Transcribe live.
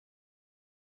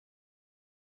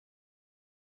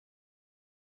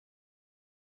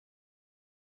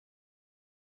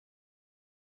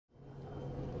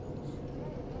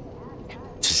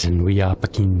And we are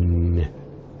back in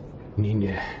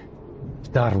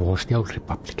Star Wars: The Old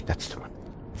Republic. That's the one.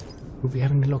 Do we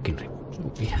have any login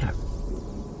reports? We have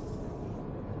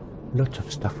lots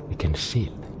of stuff we can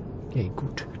sell. Okay,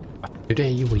 good. But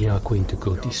today we are going to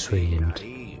go this way and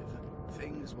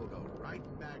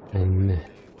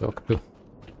talk to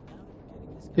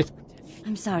this.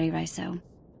 I'm sorry, Raiso.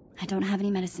 I don't have any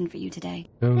medicine for you today.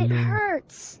 Oh, It no.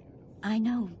 hurts. I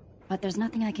know, but there's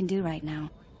nothing I can do right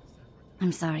now.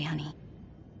 I'm sorry, honey.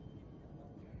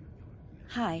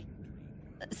 Hi.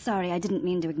 Sorry, I didn't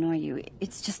mean to ignore you.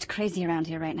 It's just crazy around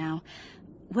here right now.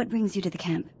 What brings you to the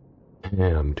camp?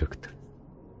 I'm Doctor.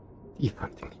 Thief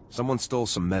hunting. Someone stole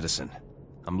some medicine.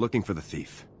 I'm looking for the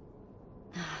thief.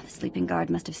 The sleeping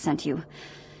guard must have sent you.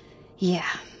 Yeah,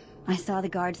 I saw the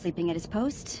guard sleeping at his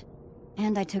post,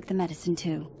 and I took the medicine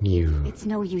too. You. It's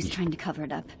no use trying to cover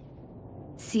it up.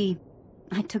 See,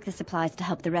 I took the supplies to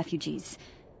help the refugees.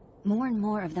 More and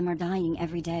more of them are dying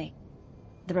every day.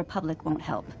 The Republic won't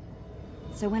help.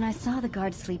 So when I saw the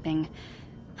guard sleeping,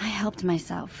 I helped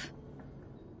myself.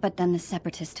 But then the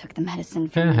Separatists took the medicine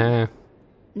from me.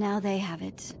 Now they have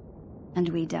it, and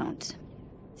we don't.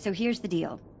 So here's the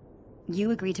deal. You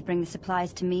agree to bring the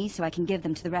supplies to me so I can give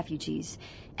them to the refugees,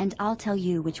 and I'll tell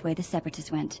you which way the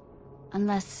Separatists went.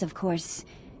 Unless, of course,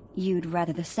 you'd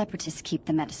rather the Separatists keep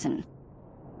the medicine.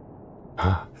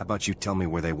 How about you tell me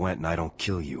where they went and I don't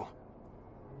kill you?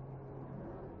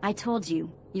 I told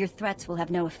you, your threats will have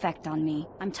no effect on me.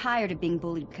 I'm tired of being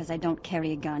bullied because I don't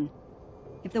carry a gun.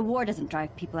 If the war doesn't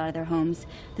drive people out of their homes,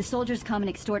 the soldiers come and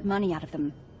extort money out of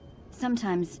them.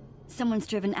 Sometimes, someone's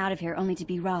driven out of here only to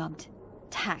be robbed.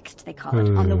 Taxed, they call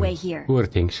it, on the way here. Poor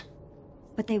things.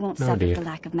 But they won't No, suffer dear. for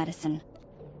lack of medicine.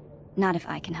 Not if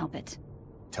I can help it.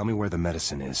 Tell me where the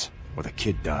medicine is, or the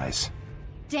kid dies.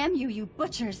 Damn you, you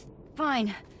butchers!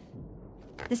 Fine.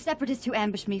 The Separatists who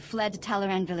ambushed me fled to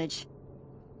Talaran village.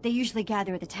 They usually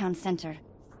gather at the town center.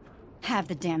 Have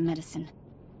the damn medicine.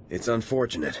 It's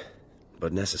unfortunate,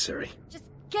 but necessary. Just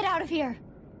get out of here!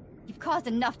 You've caused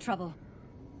enough trouble.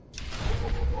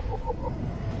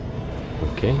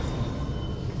 Okay.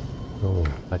 Oh,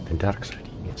 like the dark side,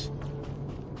 yes.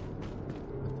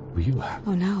 What do you have?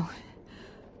 Oh no.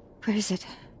 Where is it?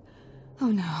 Oh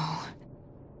no.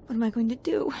 What am I going to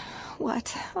do?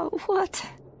 What? Oh, what?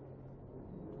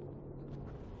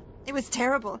 It was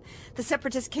terrible. The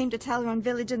Separatists came to Talaran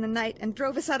village in the night and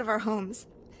drove us out of our homes.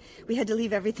 We had to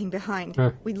leave everything behind.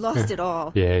 We'd lost it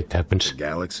all. Yeah, it happens. The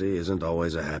galaxy isn't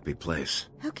always a happy place.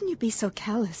 How can you be so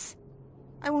callous?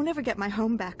 I will never get my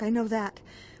home back, I know that.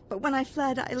 But when I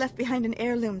fled, I left behind an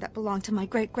heirloom that belonged to my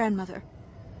great-grandmother.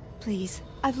 Please,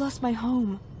 I've lost my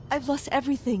home. I've lost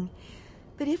everything.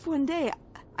 But if one day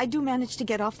I do manage to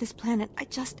get off this planet, I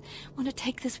just want to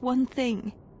take this one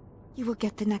thing. You will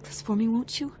get the necklace for me,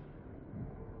 won't you?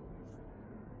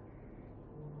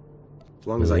 As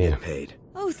long as I Yeah. get paid.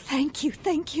 Oh, thank you,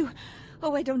 thank you.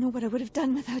 Oh, I don't know what I would have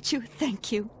done without you.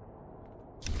 Thank you.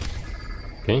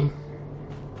 Okay.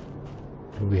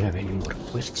 Do we have any more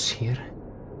quests here?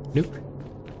 Nope.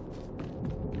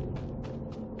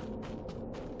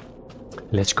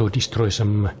 Let's go destroy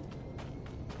some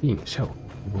things. So,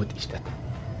 what is that?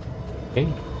 Okay.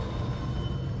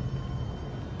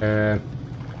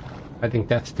 I think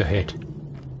that's the head.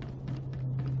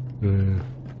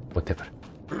 Whatever.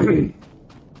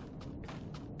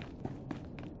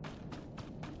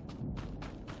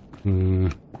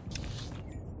 There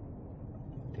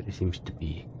seems to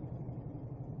be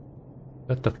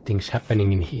a lot of things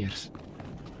happening in here.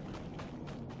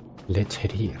 Let's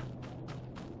head here.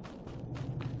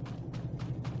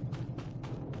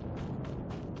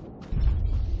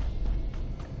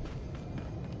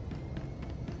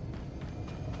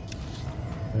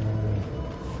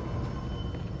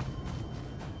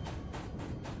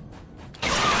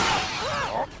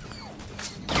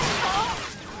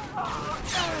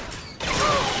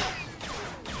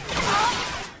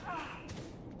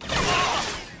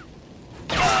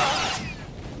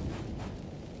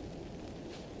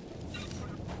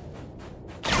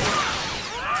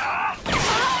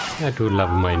 I do love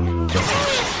my new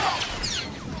weapons.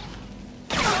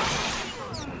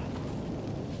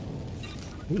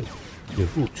 New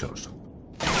boots also.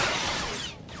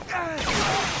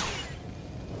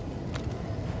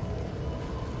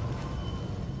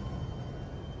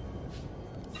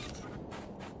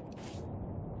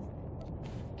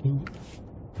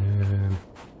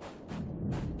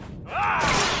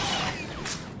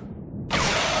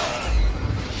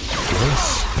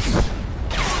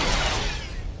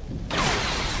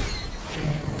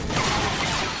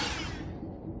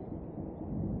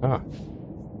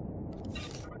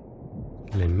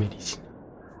 medicine.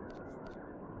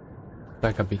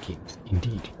 like a begins.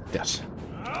 Indeed, it does.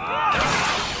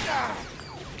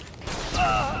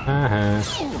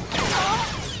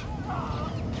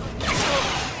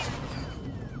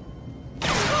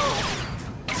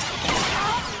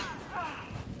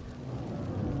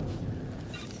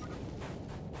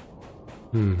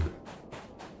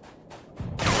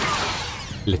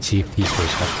 Let's see if these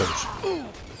ones have those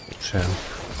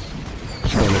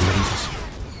stolen lenses.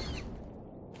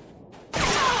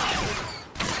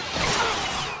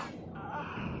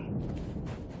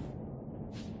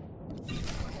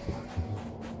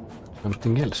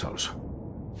 Something else also.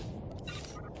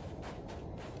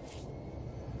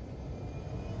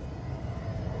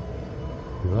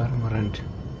 New armor and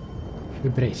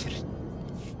new bracers.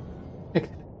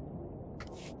 Excellent.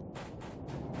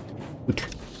 Good.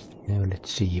 Now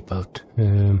let's see about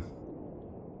no.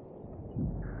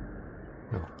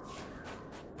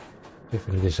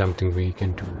 Definitely something we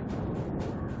can do.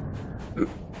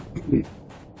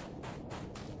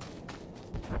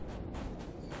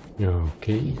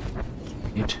 Okay.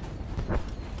 It.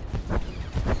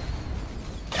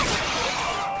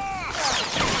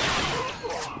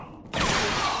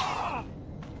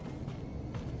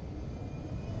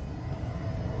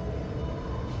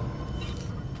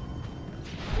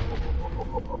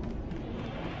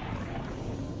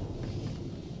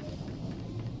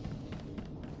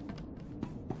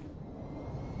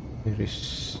 There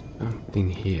is something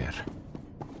here.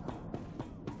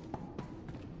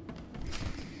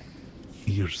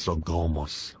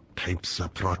 Irsogomos,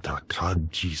 Kaipsaprata,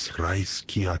 Kadjis Rais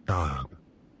Kiatag,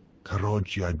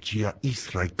 Karogia Gia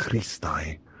Israi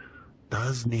Christai,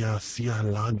 Dasnia Sia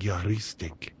Lagia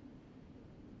Ristik.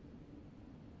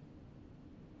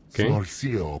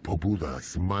 Snorcio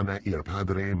Pobudas, Mana Ir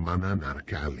Padre, Mana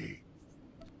Narkali.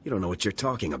 You don't know what you're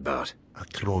talking about.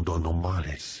 Atrodo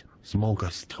Nomalis,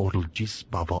 Smogas Total Gis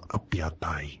Bavo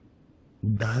Apiatai.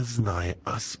 Dasnai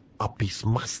As Apis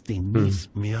Mastinis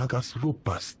Miagas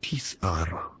Rupas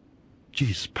Tisar.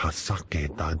 Gis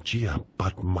Pasake da Gia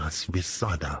Batmas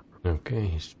Visada.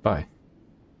 Okay, spy.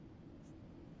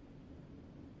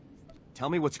 Tell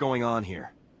me what's going on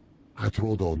here.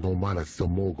 Atrodo Nomalis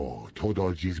Somogo,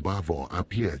 Todo Gis Bavo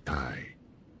Apietai.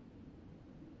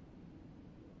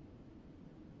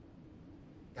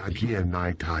 Apia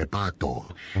Naitai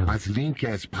Bato, as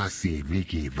linkes passi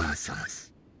Viki Vasas.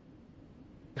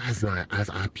 Dasnai as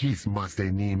apis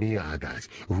mastenimi agas,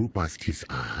 rupas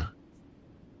tis'a.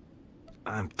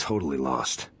 I'm totally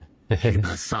lost.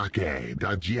 Pasake,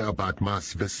 da Gia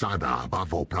Batmas Visada,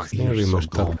 Bavo Yeah, we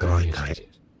must talk to him.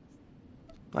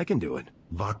 I can do it.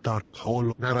 Vatar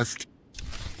Hol Narast.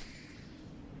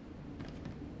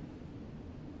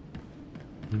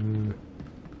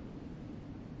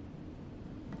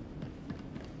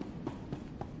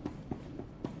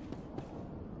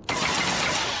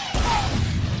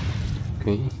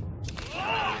 Okay.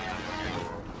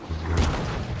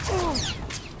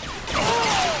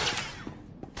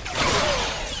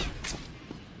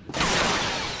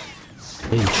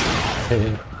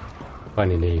 H.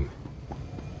 Funny name.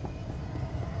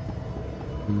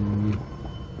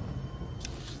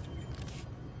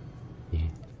 Yeah.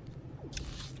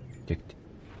 Checked.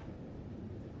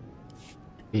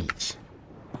 Village.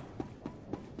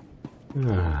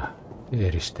 Ah,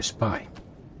 there is the spy.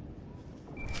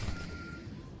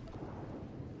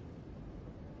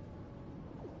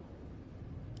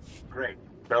 Great.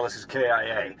 Bellis is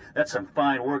KIA. That's some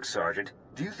fine work, Sergeant.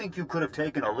 Do you think you could have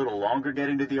taken a little longer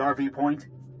getting to the RV point?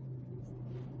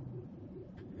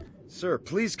 Sir,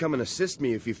 please come and assist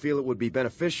me if you feel it would be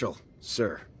beneficial,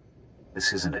 sir.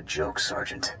 This isn't a joke,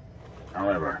 Sergeant.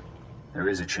 However, there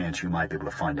is a chance you might be able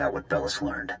to find out what Bellis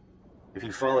learned. If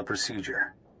you follow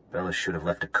procedure, Bellis should have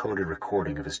left a coded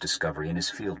recording of his discovery in his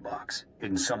field box,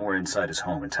 hidden somewhere inside his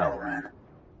home in Talaran.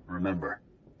 Remember,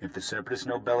 if the Separatists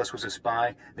know Bellis was a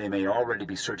spy, they may already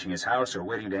be searching his house or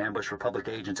waiting to ambush Republic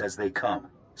agents as they come.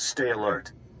 Stay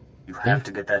alert. You have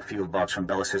to get that field box from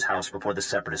Bellis's house before the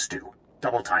Separatists do.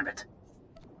 Double time it.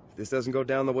 If this doesn't go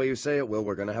down the way you say it will,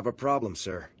 we're gonna have a problem,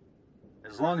 sir.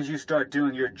 As long as you start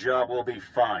doing your job, we'll be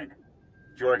fine.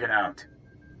 Jorgen out.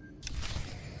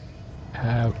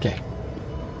 Okay.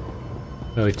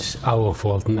 So it's our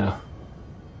fault now.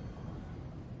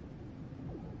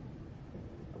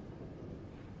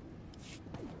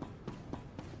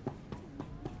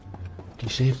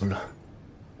 Disable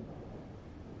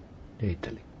data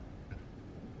link.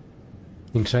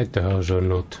 Inside the house or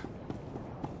not?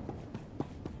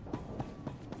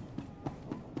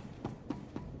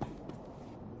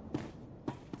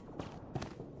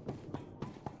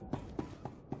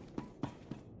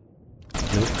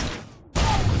 Nope.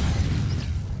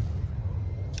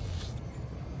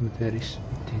 There is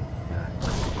something.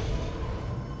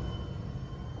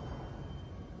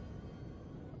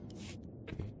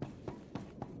 Okay.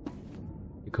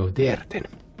 We go there then.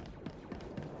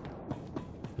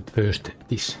 But first,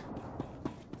 this.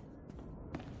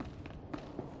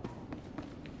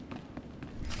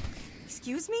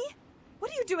 Excuse me?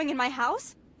 What are you doing in my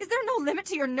house? Is there no limit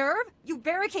to your nerve? You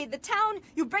barricade the town,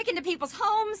 you break into people's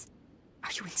homes.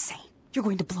 Are you insane? You're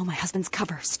going to blow my husband's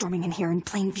cover, storming in here in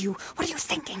plain view. What are you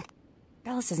thinking?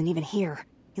 Bellis isn't even here.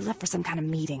 He left for some kind of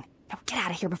meeting. Now get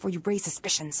out of here before you raise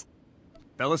suspicions.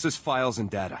 Bellis's files and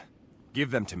data.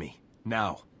 Give them to me.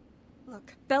 Now.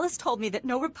 Look, Bellis told me that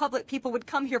no Republic people would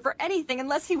come here for anything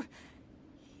unless he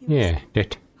Yeah,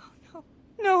 dead. Oh,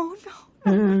 no.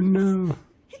 No. No.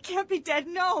 He can't be dead,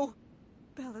 no.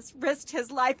 Bellis risked his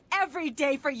life every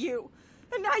day for you.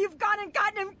 And now you've gone and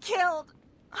gotten him killed.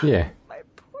 Yeah. My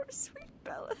poor, sweet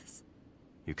Bellis.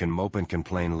 You can mope and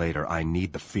complain later. I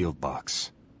need the field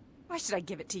box. Why should I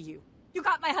give it to you? You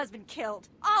got my husband killed.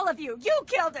 All of you. You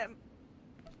killed him.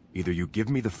 Either you give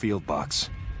me the field box,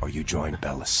 or you join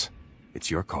Bellis.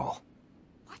 It's your call.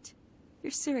 What?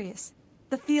 You're serious?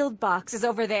 The field box is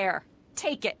over there.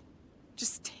 Take it.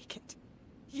 Just take it.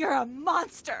 You're a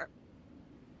monster.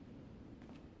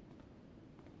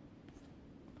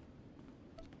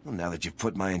 Well, now that you've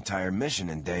put my entire mission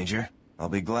in danger, I'll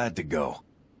be glad to go.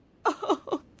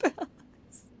 Oh,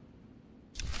 Bellis.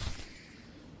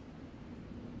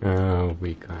 Oh,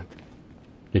 we can't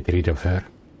get rid of her.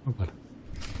 Oh, well.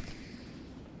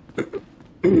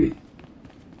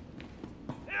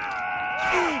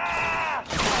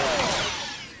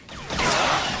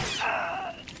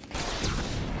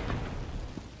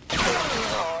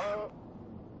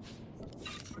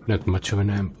 Not much of an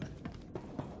ambush.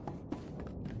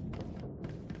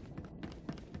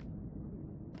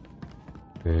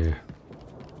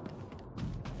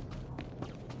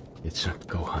 Let's not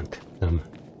go hunt some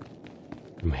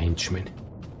henchmen.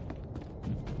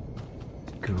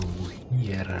 Let's go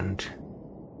here and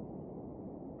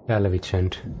salvage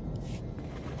and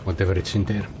whatever it's in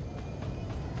there.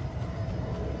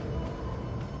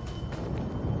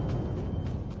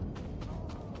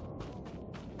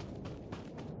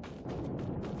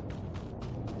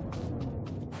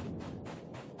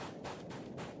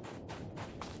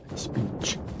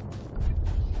 Speech.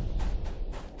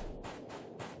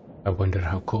 I wonder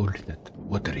how cold that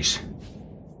water is.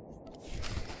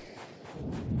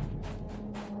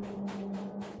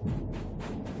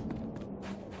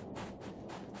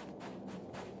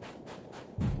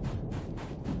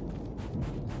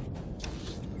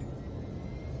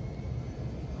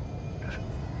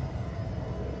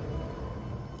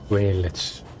 Well,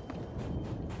 let's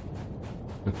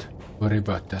not worry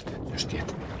about that just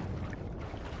yet.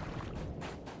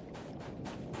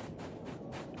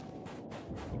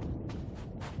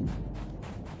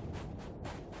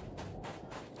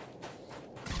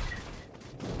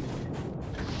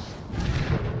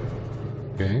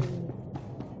 Okay.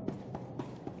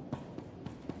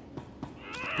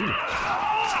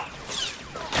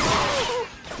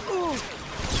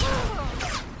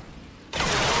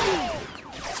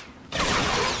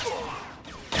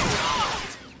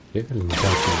 Devil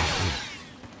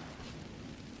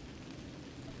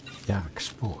dark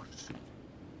spores.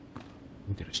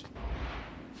 Interesting.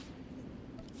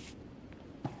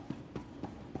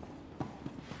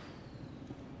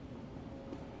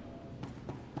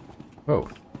 Oh.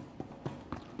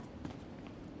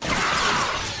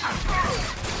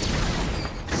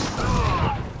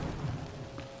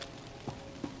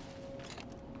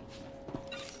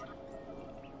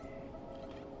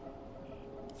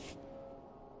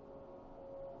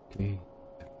 Okay.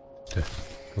 The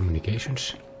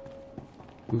communications.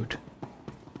 Good.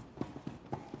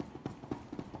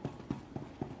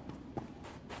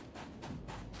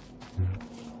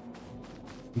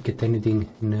 We get anything?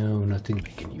 No, nothing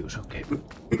we can use. Okay.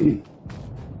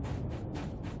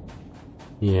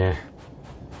 Yeah.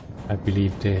 I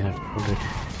believe they have already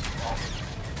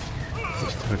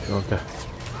destroyed all the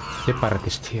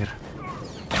separatists here.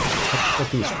 What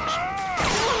are these ones?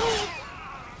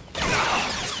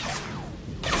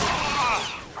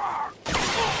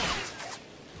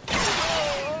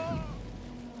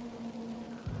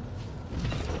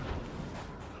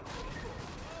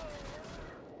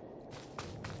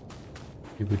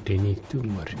 Would they need two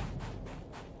more?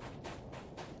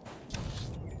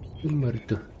 Two more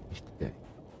to stay.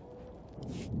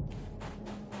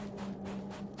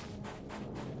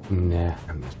 Nah,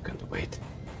 I'm not gonna wait.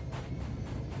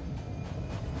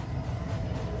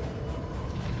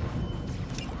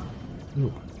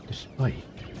 Oh, the spy.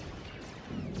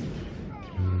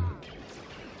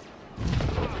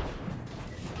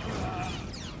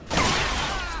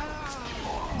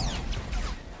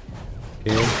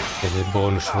 Okay, ja se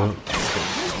bonus on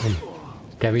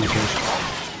kävisyys.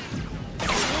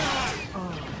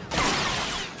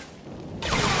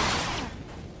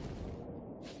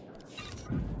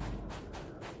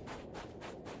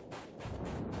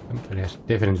 Somebody has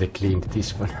definitely cleaned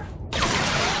this one.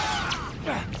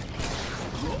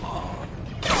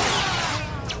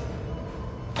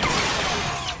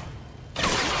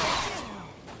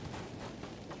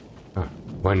 Oh,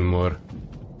 one more.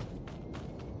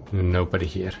 Nobody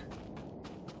here.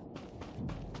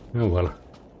 Oh well.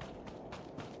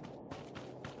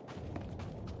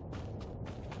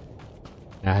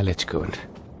 Let's go and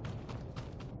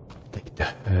take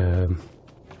the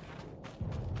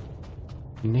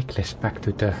necklace back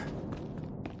to the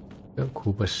dog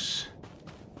who was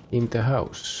in the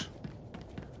house.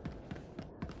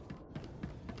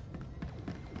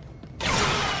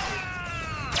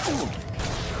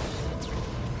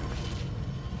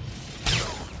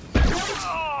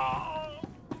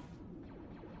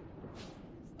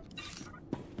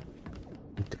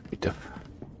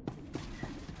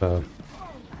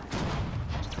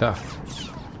 Stuff.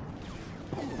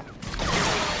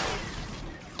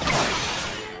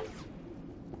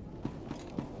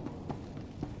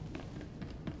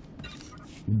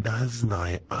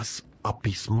 Daznai as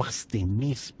apis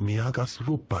mastinis miagas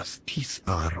rupas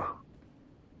tisar.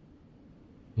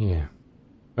 Yeah.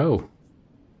 Oh.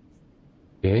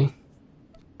 Okay.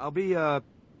 I'll be,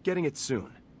 getting it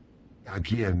soon.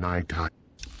 Agia naita.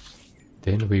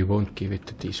 Then we won't give it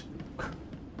to this book.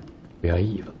 We are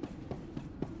evil.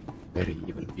 Very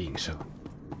evil being so.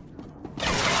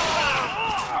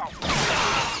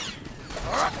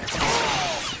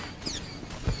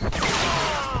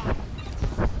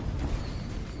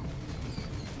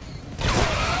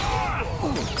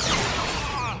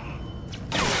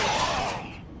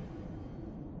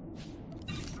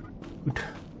 Good.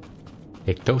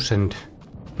 Take those and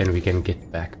then we can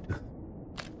get back to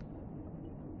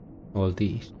all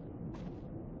these.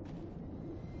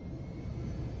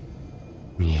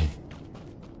 Yeah.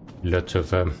 Lots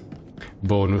of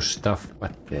bonus stuff,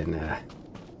 but then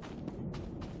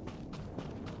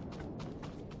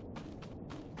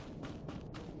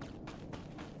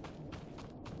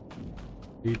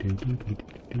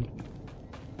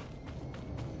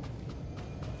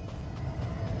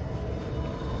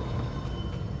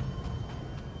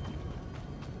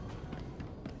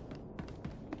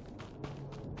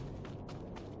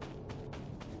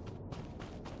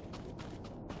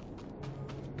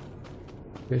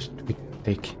first we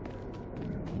take.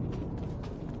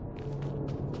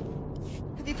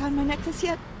 Have you found my necklace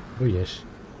yet? Oh yes.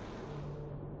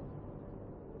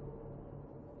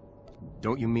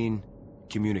 Don't you mean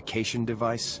communication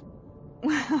device?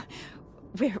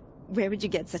 Where would you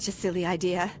get such a silly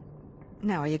idea?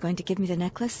 Now, are you going to give me the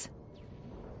necklace?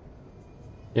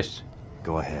 Yes.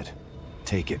 Go ahead.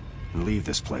 Take it and leave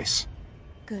this place.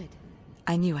 Good.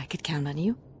 I knew I could count on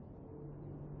you.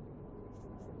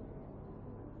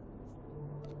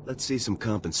 Let's see some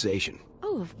compensation.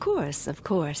 Oh, of course, of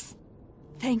course.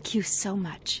 Thank you so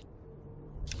much.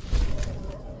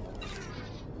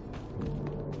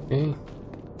 Okay.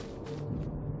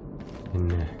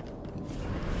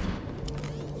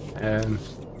 And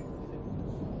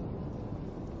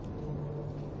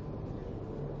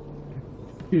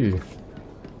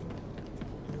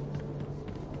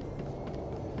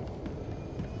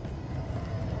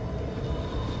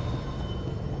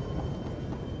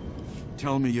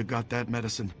Tell me you got that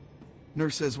medicine.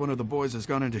 Nurse says one of the boys has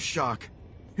gone into shock.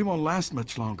 He won't last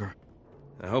much longer.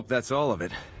 I hope that's all of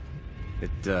it.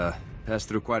 It, passed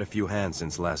through quite a few hands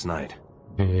since last night.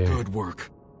 yeah. Good work.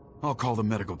 I'll call the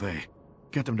medical bay.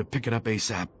 Get them to pick it up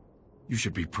ASAP. You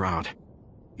should be proud.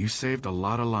 You saved a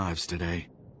lot of lives today.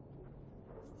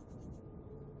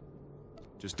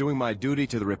 Just doing my duty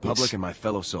to the Republic and my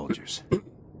fellow soldiers.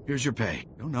 Here's your pay.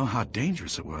 Don't know how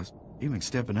dangerous it was. Even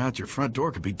stepping out your front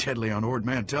door could be deadly on Ord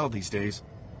Mantell these days.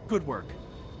 Good work.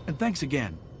 And thanks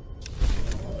again.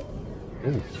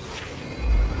 Ooh.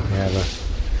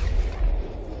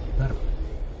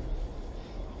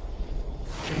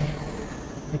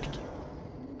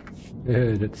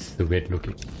 Yeah, that's the weird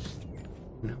looking.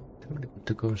 No, totally want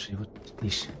to go and see what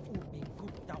this.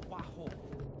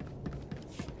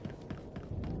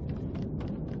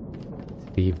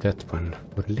 Leave that one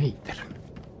for later.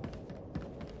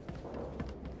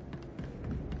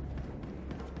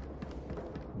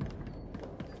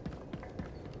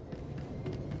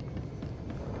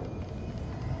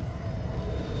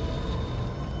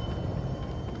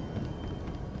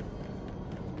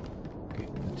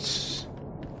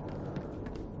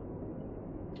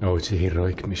 Oh, it's a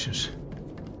heroic missions.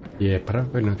 Yeah,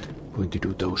 probably not. going to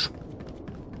do those.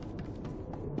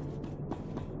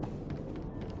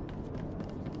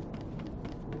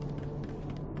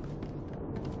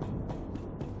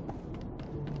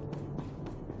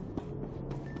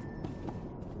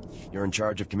 You're in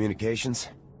charge of communications?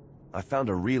 I found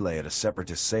a relay at a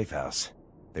Separatist safe house.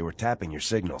 They were tapping your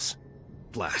signals.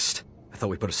 Blast. I thought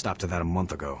we put a stop to that a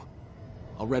month ago.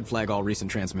 I'll red flag all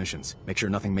recent transmissions. Make sure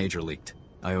nothing major leaked.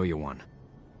 I owe you one.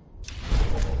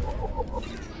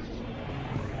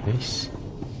 Nice.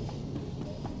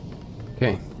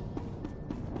 Okay.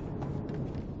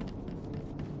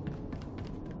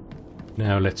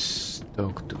 Now let's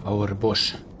talk to our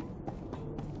boss.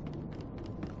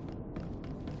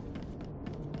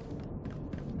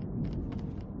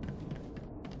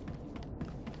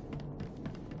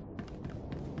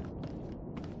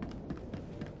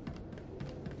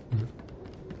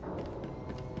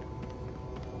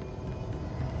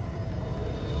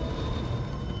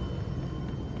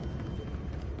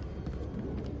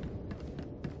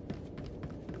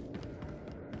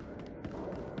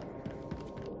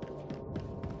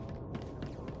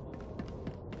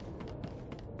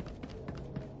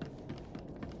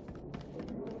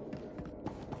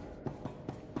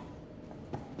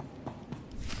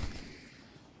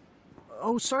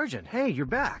 Oh, Sergeant, hey, you're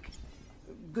back.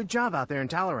 Good job out there in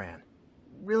Talaran.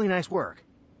 Really nice work.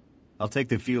 I'll take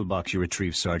the field box you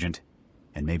retrieved, Sergeant.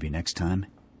 And maybe next time,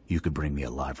 you could bring me a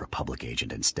live Republic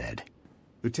agent instead.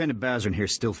 Lieutenant Bazrin here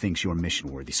still thinks you're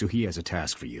mission-worthy, so he has a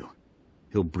task for you.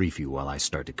 He'll brief you while I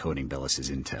start decoding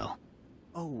Bellis's intel.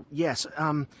 Oh, yes,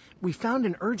 we found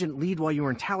an urgent lead while you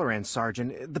were in Talaran,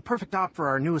 Sergeant. The perfect op for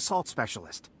our new assault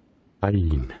specialist.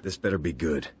 Fine. This better be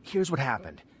good. Here's what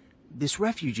happened. This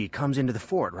refugee comes into the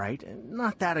fort, right?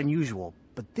 Not that unusual,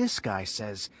 but this guy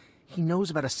says he knows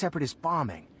about a Separatist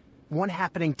bombing. One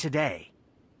happening today.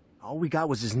 All we got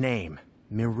was his name,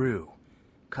 Miru.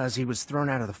 'Cause he was thrown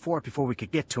out of the fort before we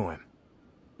could get to him.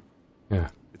 Yeah.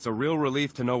 It's a real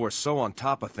relief to know we're so on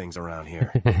top of things around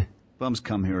here. Bums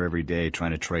come here every day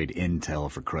trying to trade intel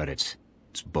for credits.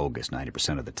 It's bogus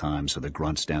 90% of the time, so the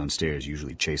grunts downstairs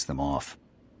usually chase them off.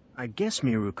 I guess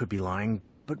Miru could be lying,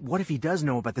 but what if he does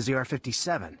know about the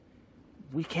ZR-57?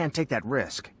 We can't take that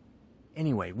risk.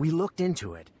 Anyway, we looked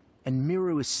into it, and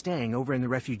Miru is staying over in the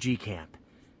refugee camp.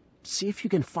 See if you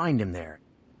can find him there.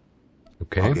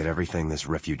 Okay. I'll get everything this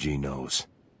refugee knows.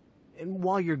 And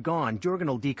while you're gone, Jorgen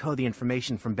will decode the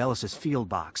information from Bellis's field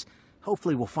box.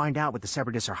 Hopefully we'll find out what the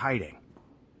Separatists are hiding.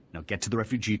 Now get to the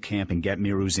refugee camp and get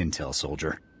Miru's intel,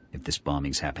 soldier. If this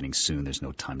bombing's happening soon, there's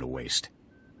no time to waste.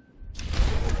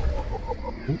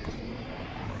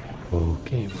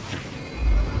 Okay.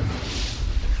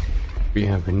 We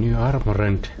have a new armor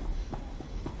and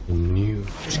new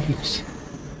skills.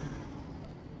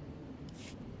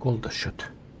 Gold shot.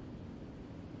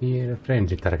 Here,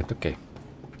 friendly target, okay.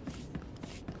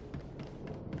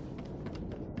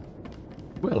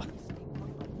 Well,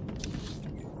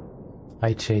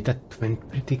 I'd say that went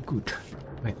pretty good.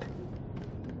 Right.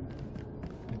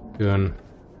 We can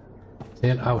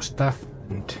sell our stuff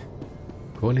and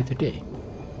call it a day.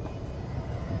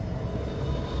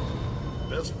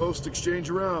 Best post exchange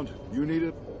around. You need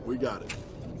it, we got it.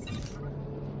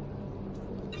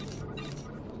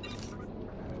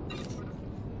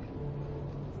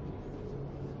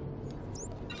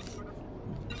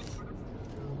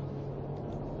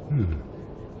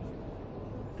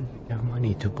 Do we have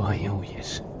money to buy? Oh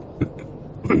yes.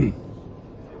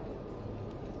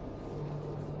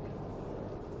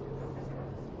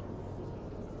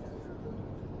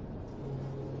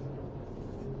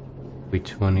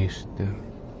 Which one is the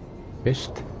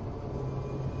best?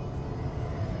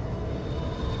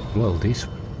 Well, this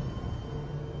one.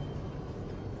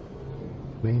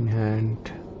 Main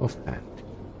hand, off hand.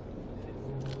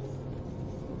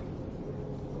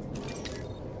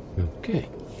 Okay.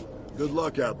 Good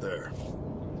luck out there.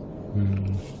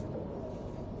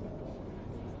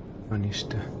 One is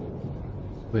the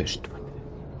worst one.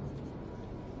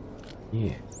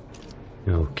 Yeah.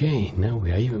 Okay, now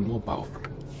we are even more powerful.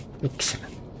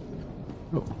 Excellent.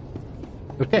 Oh.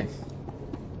 Okay.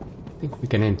 I think we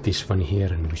can end this one here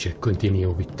and we shall continue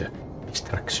with the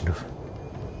destruction of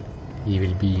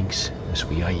evil beings as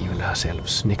we are evil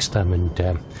ourselves next time, and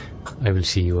I will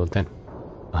see you all then.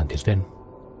 Until then,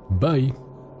 bye.